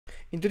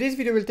In today's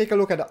video, we'll take a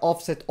look at the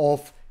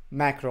offsetof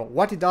macro,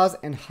 what it does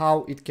and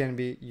how it can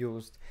be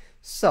used.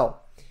 So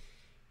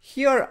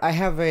here I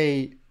have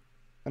an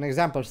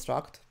example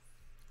struct,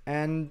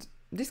 and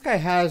this guy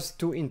has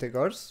two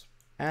integers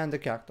and a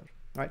character,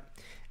 right?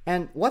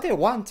 And what I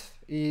want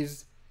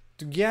is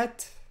to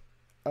get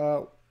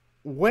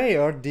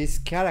where this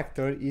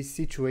character is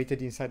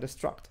situated inside the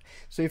struct.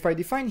 So if I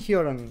define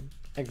here an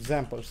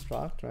example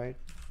struct, right,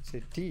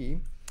 say t,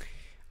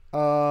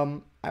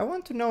 I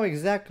want to know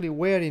exactly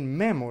where in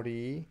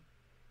memory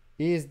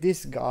is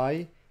this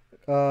guy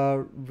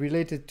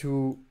related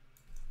to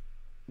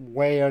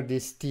where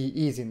this t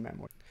is in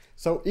memory.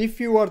 So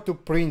if you were to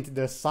print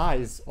the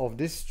size of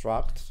this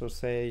struct, so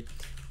say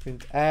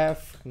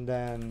printf and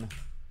then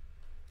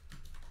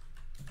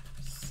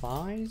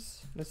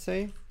size, let's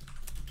say,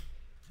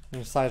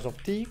 and size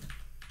of t,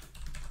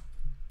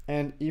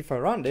 and if I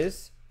run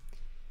this,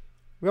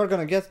 we are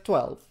gonna get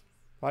 12,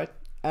 right?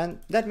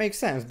 And that makes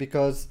sense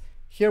because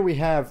here we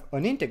have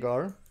an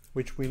integer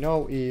which we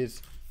know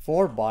is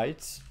 4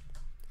 bytes,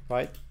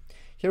 right?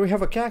 Here we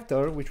have a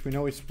character which we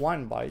know is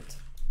 1 byte.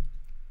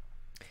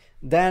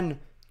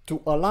 Then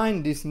to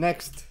align this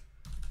next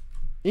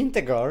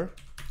integer,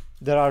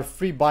 there are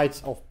 3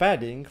 bytes of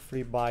padding,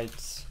 3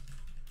 bytes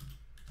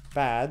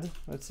pad,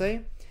 let's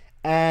say,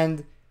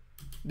 and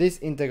this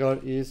integer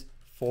is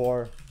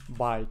 4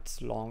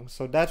 bytes long.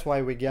 So that's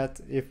why we get,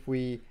 if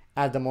we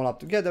add them all up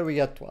together, we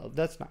get 12.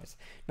 That's nice.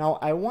 Now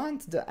I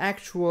want the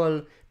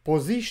actual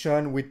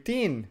position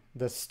within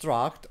the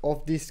struct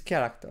of this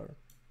character.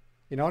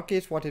 In our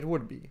case, what it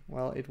would be?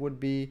 Well, it would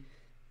be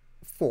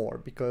 4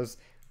 because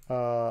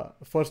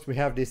first we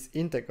have this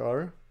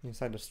integer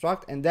inside the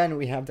struct and then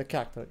we have the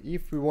character.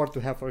 If we were to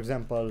have, for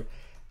example,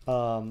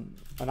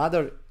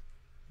 another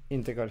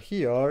integer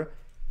here,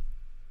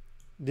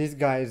 this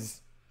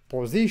guy's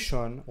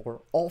position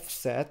or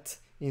offset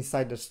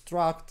inside the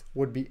struct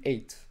would be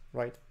 8,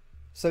 right?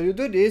 So you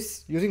do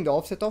this using the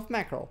offsetof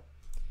macro.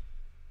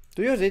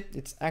 To use it,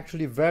 it's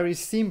actually very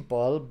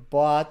simple,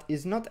 but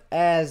it's not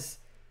as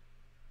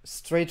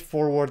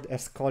straightforward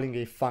as calling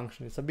a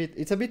function. It's a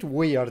bit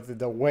weird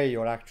the way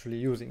you're actually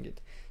using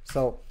it.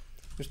 So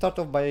you start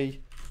off by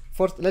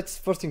let's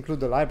first include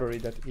the library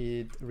that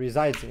it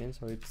resides in.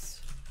 So it's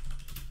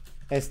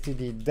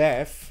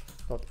stddef.h.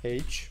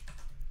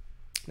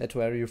 That's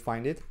where you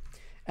find it.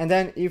 And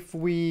then if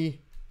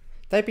we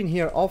type in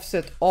here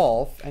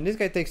offsetof, and this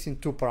guy takes in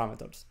 2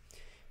 parameters.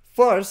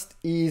 First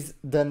is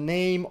the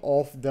name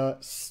of the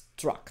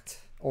struct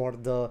or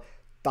the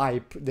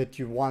type that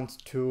you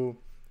want to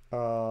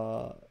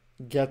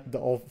get the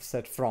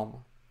offset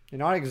from.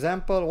 In our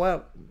example,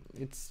 well,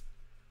 it's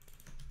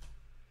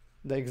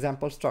the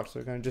example struct, so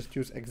we're going to just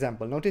use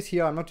example. Notice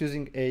here I'm not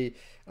using a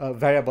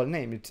variable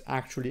name, it's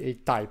actually a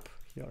type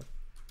here.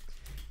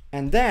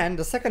 And then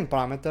the second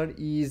parameter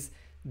is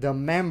the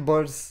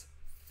member's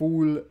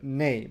full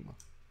name.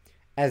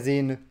 As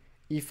in,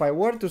 if I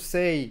were to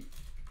say,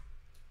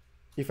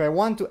 if I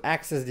want to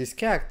access this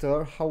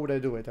character, how would I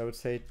do it? I would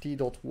say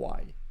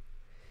t.y.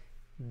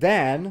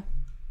 Then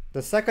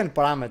the second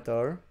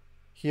parameter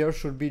here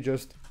should be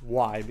just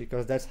y,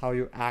 because that's how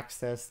you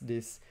access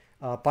this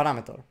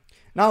parameter.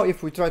 Now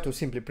if we try to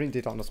simply print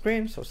it on the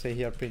screen, so say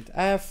here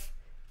printf,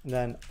 and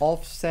then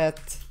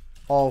offset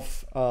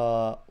of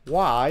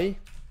y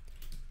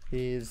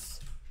is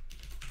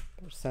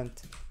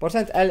percent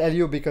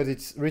 %LLU because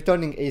it's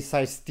returning a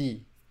size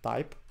t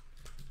type.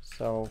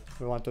 So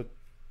we want to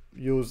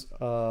use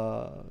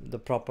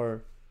the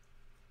proper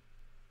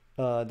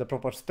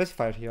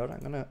specifier here.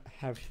 I'm gonna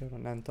have here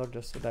an enter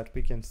just so that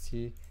we can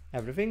see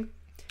everything.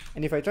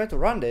 And if I try to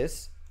run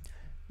this,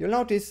 you'll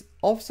notice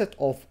offset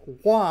of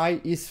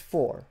y is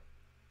 4.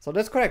 So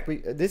that's correct.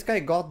 This guy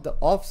got the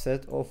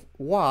offset of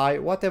y,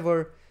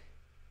 whatever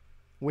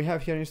we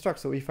have here in struct.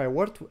 So if I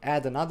were to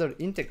add another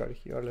integer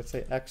here, let's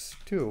say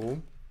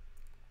x2,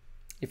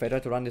 if I try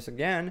to run this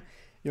again,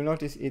 you'll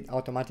notice it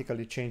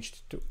automatically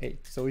changed to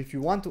 8. So if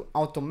you want to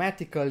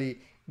automatically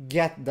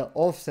get the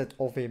offset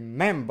of a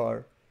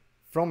member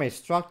from a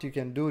struct, you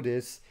can do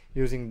this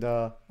using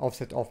the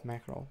offsetof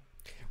macro.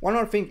 One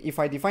more thing, if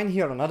I define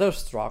here another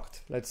struct,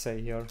 let's say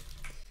here,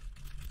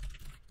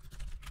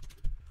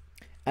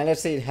 and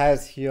let's say it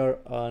has here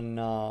an,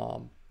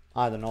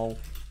 I don't know,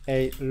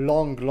 a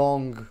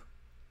long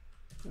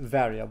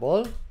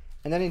variable,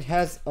 and then it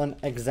has an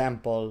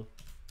example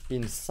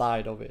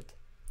inside of it,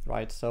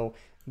 right? So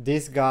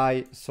this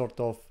guy sort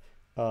of,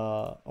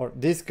 or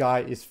this guy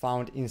is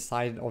found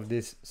inside of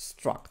this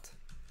struct,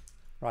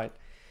 right?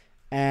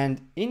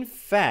 And in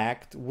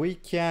fact, we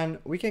can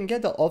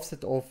get the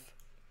offset of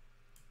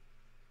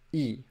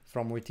e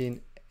from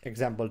within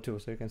example 2.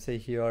 So you can say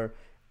here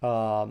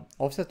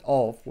offset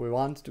of, we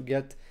want to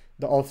get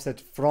the offset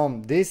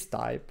from this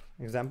type,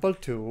 example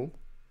 2,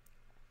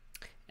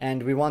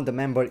 and we want the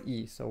member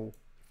e. So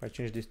if I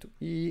change this to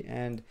e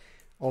and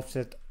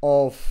offset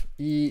of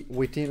e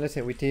within, let's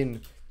say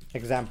within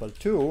example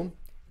 2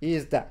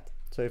 is that.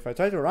 So if I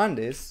try to run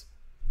this,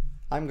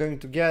 I'm going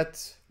to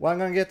get, well, I'm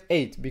going to get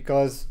 8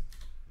 because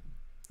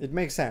it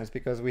makes sense,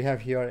 because we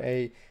have here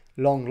a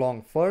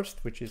long first,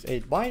 which is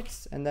 8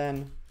 bytes, and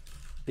then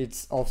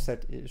its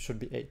offset should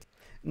be 8.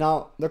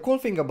 Now, the cool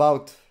thing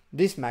about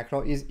this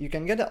macro is you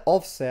can get an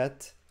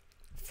offset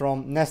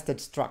from nested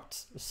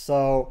structs.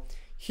 So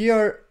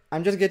here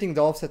I'm just getting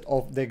the offset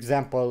of the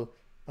example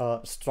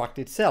struct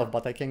itself,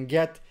 but I can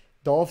get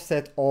the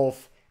offset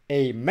of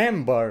a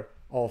member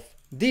of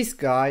this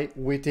guy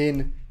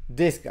within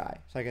this guy.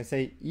 So I can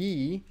say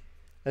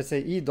let's say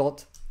e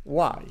dot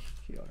y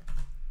here.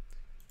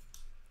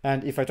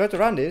 And if I try to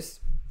run this,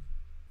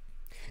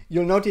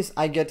 you'll notice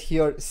I get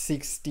here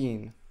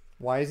 16.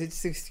 Why is it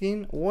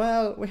 16?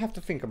 Well, we have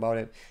to think about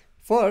it.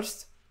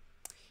 First,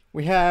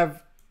 we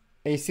have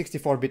a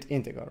 64-bit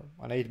integer,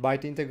 an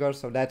 8-byte integer,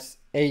 so that's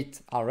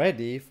 8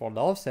 already for the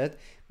offset.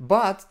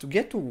 But to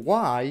get to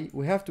y,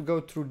 we have to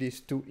go through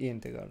these two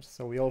integers.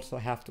 So we also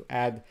have to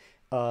add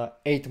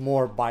 8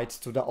 more bytes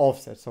to the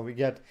offset. So we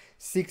get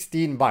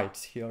 16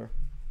 bytes here.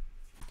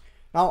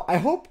 Now, I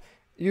hope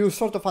you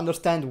sort of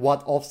understand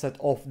what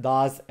offsetof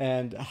does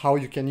and how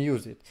you can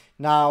use it.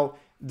 Now,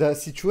 the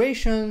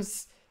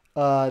situations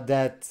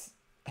that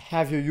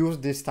have you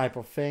used this type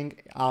of thing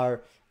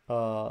are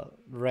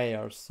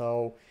rare.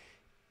 So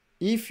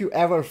if you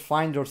ever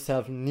find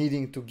yourself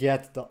needing to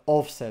get the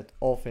offset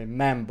of a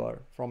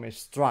member from a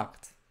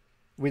struct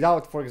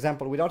without, for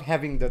example, without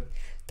having the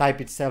type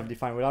itself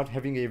defined, without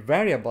having a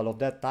variable of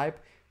that type,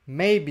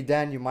 maybe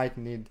then you might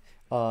need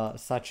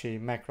such a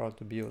macro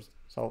to be used.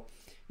 So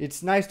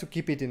it's nice to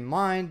keep it in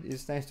mind.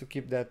 It's nice to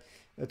keep that,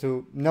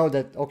 to know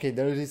that, okay,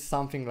 there is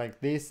something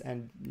like this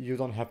and you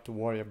don't have to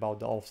worry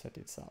about the offset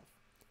itself,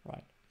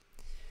 right?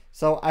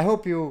 So I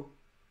hope you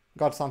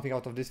got something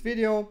out of this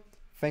video.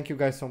 Thank you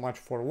guys so much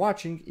for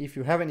watching. If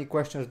you have any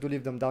questions, do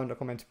leave them down in the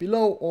comments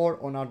below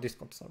or on our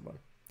Discord server.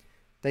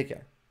 Take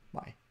care.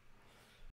 Bye.